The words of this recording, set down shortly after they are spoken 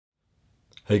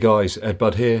Hey guys,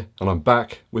 EDDBUD here, and I'm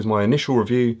back with my initial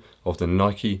review of the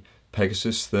Nike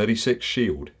Pegasus 36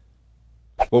 Shield.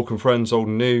 Welcome friends, old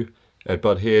and new,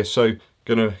 EDDBUD here. So,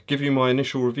 gonna give you my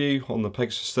initial review on the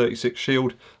Pegasus 36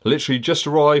 Shield. Literally just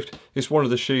arrived. It's one of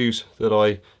the shoes that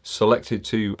I selected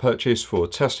to purchase for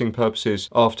testing purposes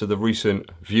after the recent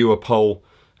viewer poll.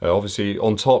 Obviously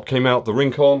on top came out the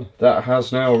Rincon. That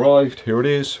has now arrived. Here it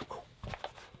is.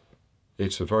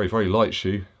 It's a very, very light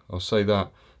shoe, I'll say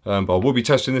that. But I will be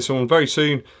testing this one very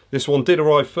soon. This one did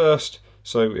arrive first,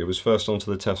 so it was first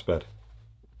onto the test bed.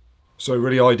 So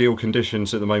really ideal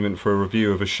conditions at the moment for a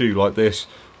review of a shoe like this.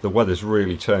 The weather's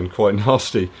really turned quite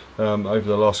nasty over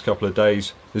the last couple of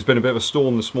days. There's been a bit of a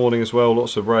storm this morning as well,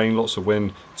 lots of rain, lots of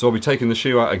wind. So I'll be taking the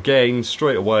shoe out again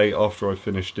straight away after I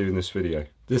finish doing this video.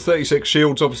 The 36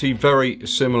 Shield's obviously very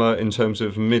similar in terms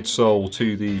of midsole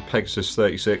to the Pegasus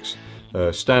 36.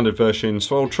 Standard version,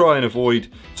 so I'll try and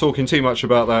avoid talking too much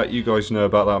about that. You guys know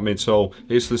about that midsole.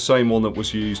 It's the same one that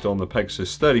was used on the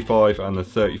Pegasus 35 and the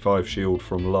 35 Shield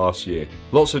from last year.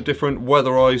 Lots of different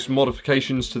weatherized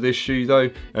modifications to this shoe though,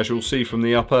 as you'll see from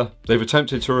the upper. They've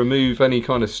attempted to remove any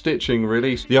kind of stitching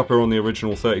really. The upper on the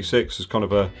original 36 is kind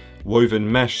of a woven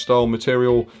mesh style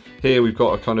material. Here we've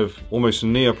got a kind of almost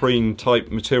neoprene type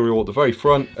material at the very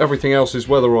front. Everything else is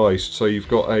weatherized, so you've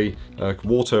got a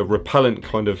water repellent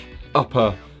kind of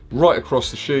upper right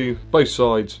across the shoe, both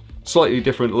sides. Slightly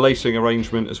different lacing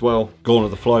arrangement as well. Gone are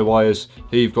the fly wires.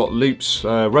 Here you've got loops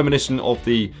reminiscent of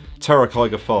the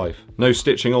Terrakiga 5. No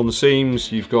stitching on the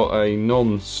seams. You've got a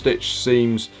non-stitch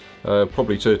seams,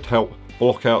 probably to help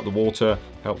block out the water,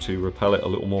 help to repel it a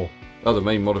little more. Other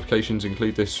main modifications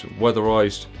include this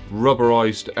weatherized,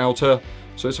 rubberized outer.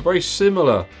 So it's a very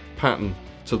similar pattern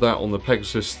to that on the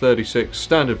Pegasus 36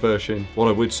 standard version. What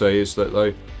I would say is that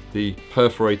though, the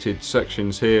perforated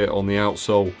sections here on the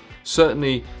outsole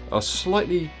certainly are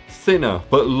slightly thinner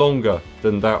but longer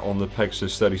than that on the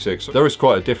Pegasus 36. There is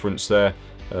quite a difference there,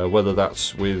 whether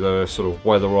that's with a sort of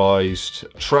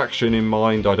weatherized traction in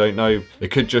mind, I don't know. It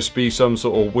could just be some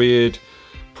sort of weird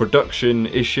production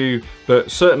issue, but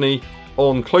certainly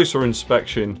on closer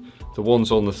inspection, the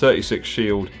ones on the 36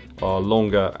 Shield are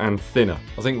longer and thinner.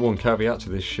 I think one caveat to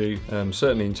this shoe,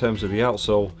 certainly in terms of the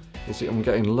outsole, is that I'm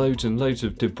getting loads and loads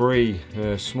of debris,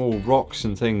 small rocks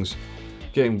and things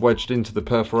getting wedged into the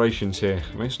perforations here.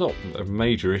 I mean, it's not a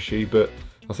major issue, but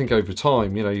I think over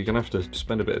time, you know, you're gonna have to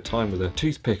spend a bit of time with a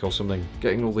toothpick or something,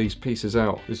 getting all these pieces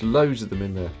out. There's loads of them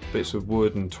in there, bits of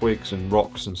wood and twigs and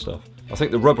rocks and stuff. I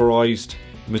think the rubberized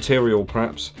material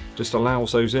perhaps just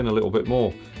allows those in a little bit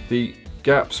more. The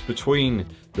gaps between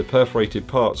the perforated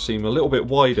parts seem a little bit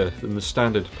wider than the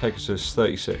standard Pegasus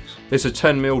 36. It's a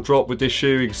 10mm drop with this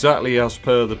shoe, exactly as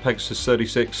per the Pegasus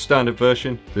 36 standard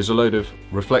version. There's a load of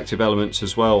reflective elements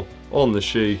as well on the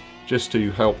shoe, just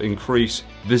to help increase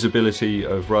visibility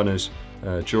of runners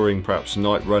during perhaps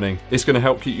night running. It's going to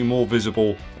help keep you more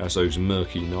visible as those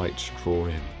murky nights draw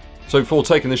in. So before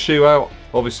taking the shoe out,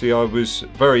 obviously I was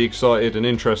very excited and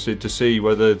interested to see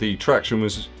whether the traction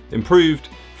was improved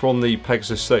from the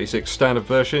Pegasus 36 standard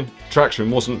version.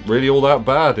 Traction wasn't really all that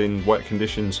bad in wet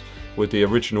conditions with the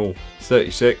original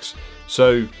 36.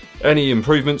 So any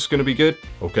improvements going to be good?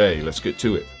 Okay, let's get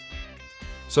to it.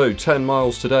 So 10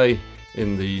 miles today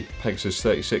in the Pegasus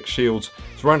 36 Shields.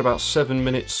 It's around about 7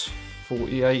 minutes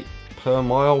 48 per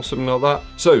mile, something like that.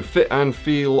 So fit and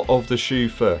feel of the shoe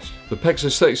first. The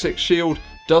Pegasus 36 Shield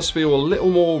does feel a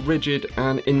little more rigid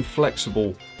and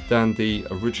inflexible than the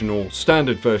original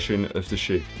standard version of the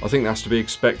shoe. I think that's to be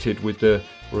expected with the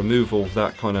removal of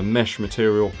that kind of mesh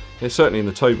material. It's certainly in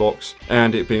the toe box,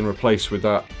 and it being replaced with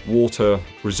that water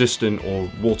resistant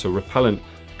or water repellent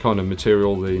kind of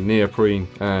material, the neoprene,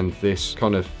 and this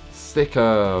kind of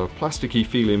thicker plasticky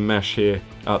feeling mesh here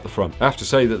at the front. I have to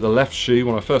say that the left shoe,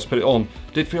 when I first put it on,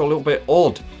 did feel a little bit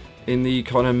odd in the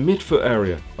kind of midfoot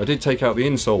area. I did take out the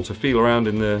insole to feel around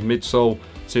in the midsole,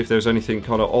 see if there was anything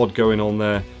kind of odd going on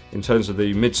there in terms of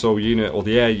the midsole unit or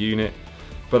the air unit.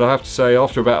 But I have to say,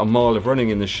 after about a mile of running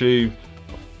in the shoe,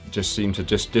 it just seemed to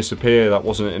just disappear. That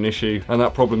wasn't an issue, and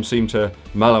that problem seemed to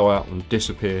mellow out and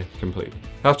disappear completely.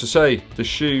 I have to say, the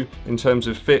shoe in terms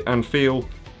of fit and feel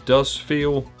does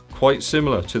feel quite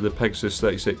similar to the Pegasus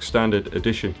 36 standard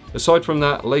edition. Aside from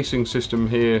that lacing system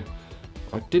here,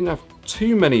 I didn't have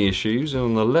too many issues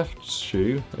on the left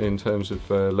shoe in terms of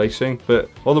lacing, but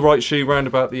on the right shoe, round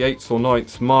about the 8th or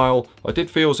 9th mile, I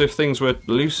did feel as if things were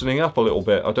loosening up a little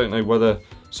bit. I don't know whether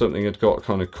something had got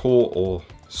kind of caught or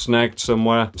snagged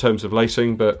somewhere in terms of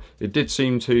lacing, but it did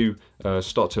seem to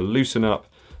start to loosen up.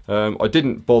 I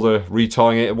didn't bother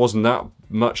retying it. It wasn't that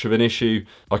much of an issue.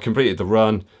 I completed the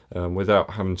run without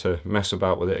having to mess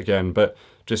about with it again, but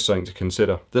just something to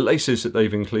consider. The laces that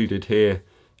they've included here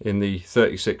in the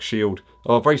 36 Shield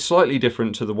are very slightly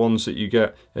different to the ones that you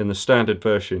get in the standard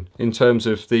version. In terms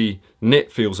of the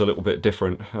knit feels a little bit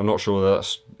different. I'm not sure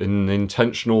that's an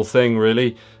intentional thing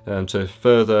really, to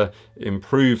further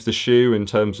improve the shoe in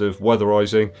terms of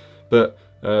weatherizing, but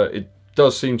it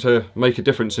does seem to make a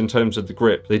difference in terms of the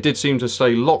grip. They did seem to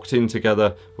stay locked in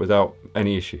together without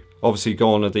any issue. Obviously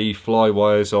gone are the fly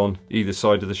wires on either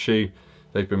side of the shoe.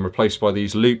 They've been replaced by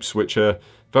these loops which are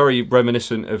very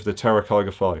reminiscent of the Terra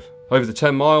Kyger 5. Over the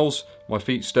 10 miles, my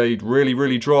feet stayed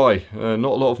really dry.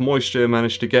 Not a lot of moisture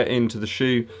managed to get into the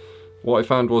shoe. What I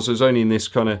found was I was only in this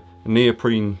kind of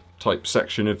neoprene type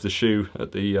section of the shoe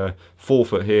at the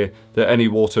forefoot here that any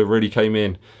water really came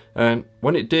in. And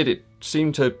when it did, it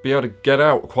seemed to be able to get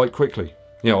out quite quickly.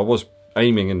 You know, I was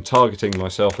aiming and targeting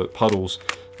myself at puddles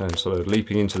and sort of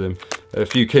leaping into them. A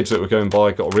few kids that were going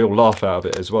by got a real laugh out of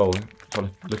it as well, kind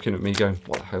of looking at me going,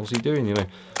 what the hell's he doing, you know?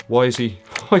 Why is he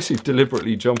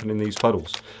deliberately jumping in these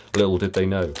puddles? Little did they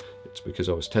know, it's because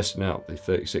I was testing out the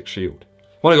 36 Shield.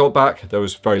 When I got back, there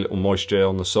was very little moisture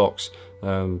on the socks.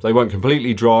 They weren't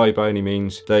completely dry by any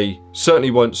means. They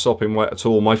certainly weren't sopping wet at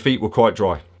all. My feet were quite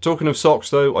dry. Talking of socks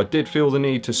though, I did feel the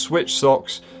need to switch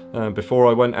socks before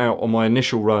I went out on my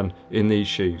initial run in these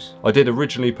shoes. I did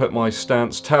originally put my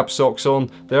Stance tab socks on.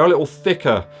 They're a little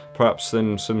thicker perhaps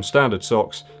than some standard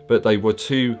socks, but they were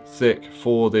too thick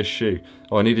for this shoe.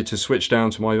 I needed to switch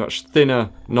down to my much thinner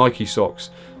Nike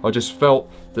socks. I just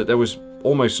felt that there was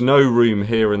almost no room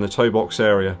here in the toe box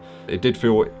area. It did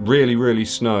feel really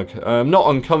snug. Not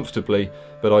uncomfortably,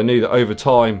 but I knew that over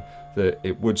time that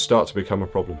it would start to become a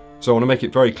problem. So I want to make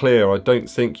it very clear, I don't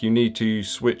think you need to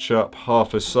switch up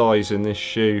half a size in this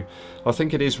shoe. I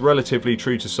think it is relatively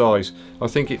true to size. I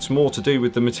think it's more to do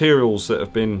with the materials that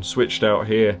have been switched out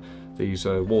here, these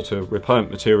water repellent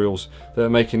materials that are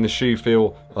making the shoe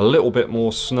feel a little bit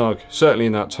more snug, certainly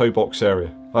in that toe box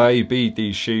area. I A/B'd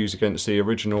these shoes against the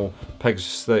original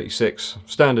Pegasus 36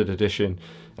 standard edition,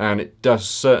 and it does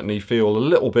certainly feel a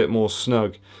little bit more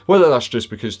snug. Whether that's just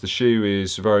because the shoe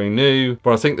is very new,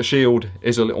 but I think the Shield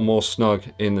is a little more snug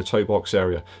in the toe box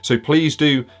area. So please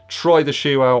do try the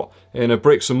shoe out in a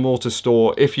bricks and mortar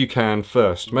store if you can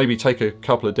first. Maybe take a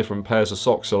couple of different pairs of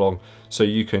socks along so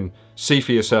you can see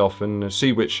for yourself and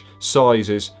see which size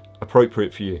is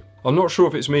appropriate for you. I'm not sure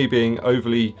if it's me being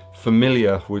overly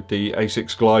familiar with the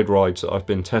Asics glide rides that I've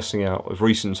been testing out of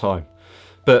recent time,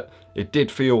 but it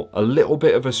did feel a little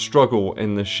bit of a struggle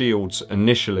in the Shields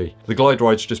initially. The glide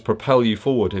rides just propel you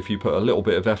forward if you put a little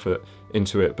bit of effort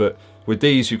into it, but with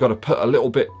these you've got to put a little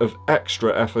bit of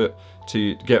extra effort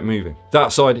to get moving.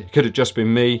 That side, it could have just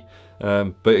been me,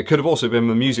 but it could have also been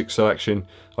my music selection.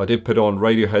 I did put on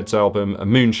Radiohead's album A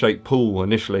Moon-Shaped Pool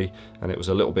initially, and it was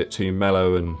a little bit too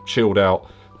mellow and chilled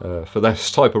out for this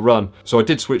type of run. So I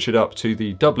did switch it up to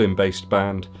the Dublin-based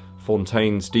band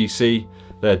Fontaine's DC,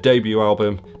 their debut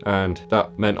album, and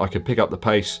that meant I could pick up the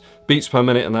pace, beats per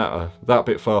minute and that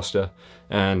bit faster,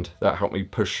 and that helped me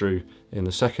push through in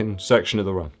the second section of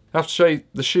the run. I have to say,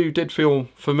 the shoe did feel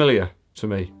familiar to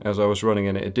me as I was running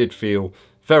in it. It did feel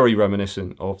very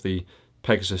reminiscent of the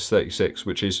Pegasus 36,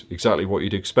 which is exactly what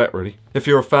you'd expect really. If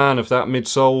you're a fan of that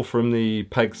midsole from the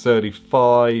Peg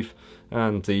 35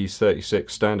 and the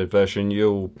 36 standard version,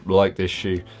 you'll like this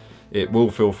shoe. It will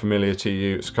feel familiar to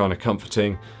you, it's kind of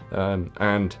comforting,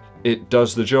 and it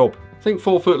does the job. I think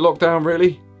forefoot lockdown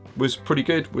really was pretty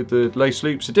good with the lace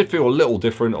loops. It did feel a little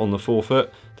different on the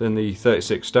forefoot than the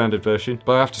 36 standard version,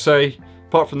 but I have to say,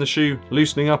 apart from the shoe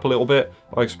loosening up a little bit,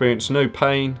 I experienced no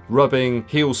pain, rubbing,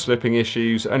 heel slipping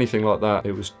issues, anything like that.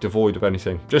 It was devoid of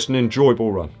anything. Just an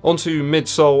enjoyable run. Onto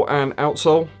midsole and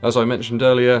outsole. As I mentioned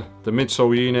earlier, the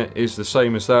midsole unit is the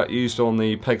same as that used on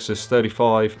the Pegasus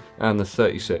 35 and the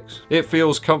 36. It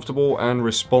feels comfortable and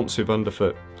responsive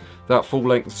underfoot. That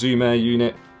full-length Zoom Air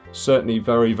unit, certainly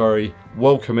very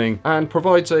welcoming and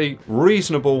provides a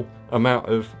reasonable amount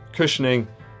of cushioning.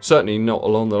 Certainly not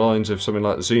along the lines of something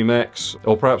like the Zoom X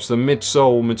or perhaps the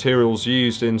midsole materials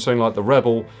used in something like the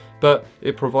Rebel, but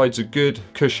it provides a good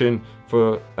cushion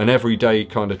for an everyday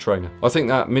kind of trainer. I think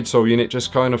that midsole unit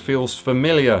just kind of feels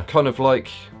familiar, kind of like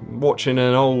watching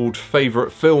an old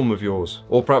favourite film of yours,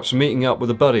 or perhaps meeting up with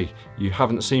a buddy you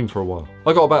haven't seen for a while.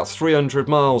 I got about 300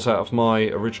 miles out of my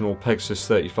original Pegasus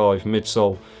 35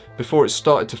 midsole before it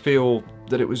started to feel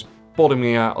that it was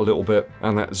bottoming out a little bit,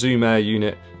 and that Zoom Air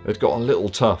unit had got a little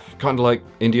tough, kind of like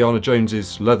Indiana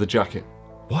Jones's leather jacket.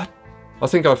 What? I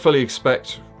think I fully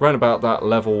expect around about that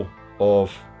level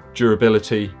of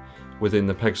durability within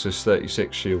the Pegasus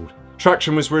 36 Shield.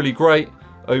 Traction was really great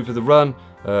over the run,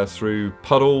 through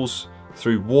puddles,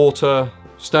 through water,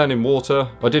 stand in water.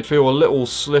 I did feel a little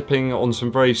slipping on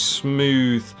some very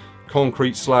smooth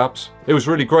concrete slabs. It was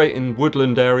really great in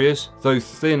woodland areas, though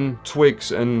thin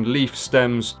twigs and leaf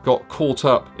stems got caught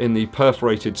up in the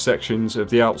perforated sections of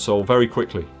the outsole very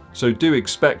quickly. So do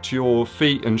expect your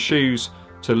feet and shoes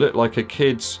to look like a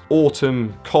kid's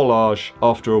autumn collage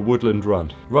after a woodland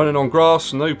run. Running on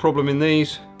grass, no problem in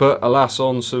these, but alas,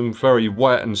 on some very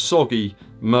wet and soggy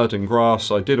mud and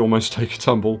grass, I did almost take a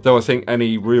tumble, though I think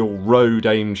any real road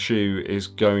aimed shoe is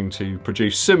going to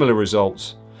produce similar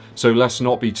results, so let's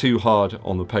not be too hard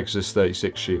on the Pegasus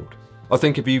 36 Shield. I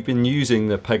think if you've been using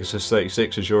the Pegasus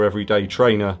 36 as your everyday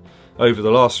trainer over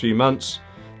the last few months,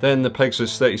 then the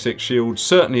Pegasus 36 Shield is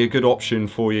certainly a good option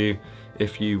for you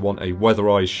if you want a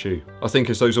weatherized shoe. I think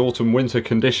as those autumn-winter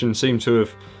conditions seem to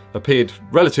have appeared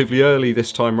relatively early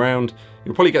this time round,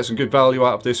 you'll probably get some good value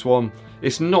out of this one.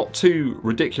 It's not too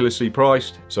ridiculously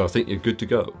priced, so I think you're good to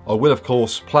go. I will of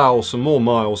course plough some more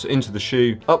miles into the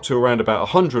shoe, up to around about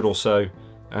 100 or so,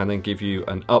 and then give you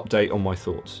an update on my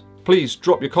thoughts. Please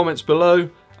drop your comments below,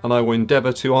 and I will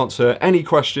endeavour to answer any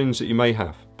questions that you may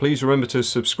have. Please remember to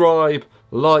subscribe,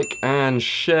 like and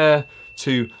share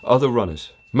to other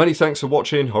runners. Many thanks for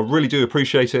watching, I really do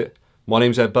appreciate it. My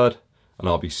name's EDDBUD, and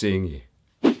I'll be seeing you.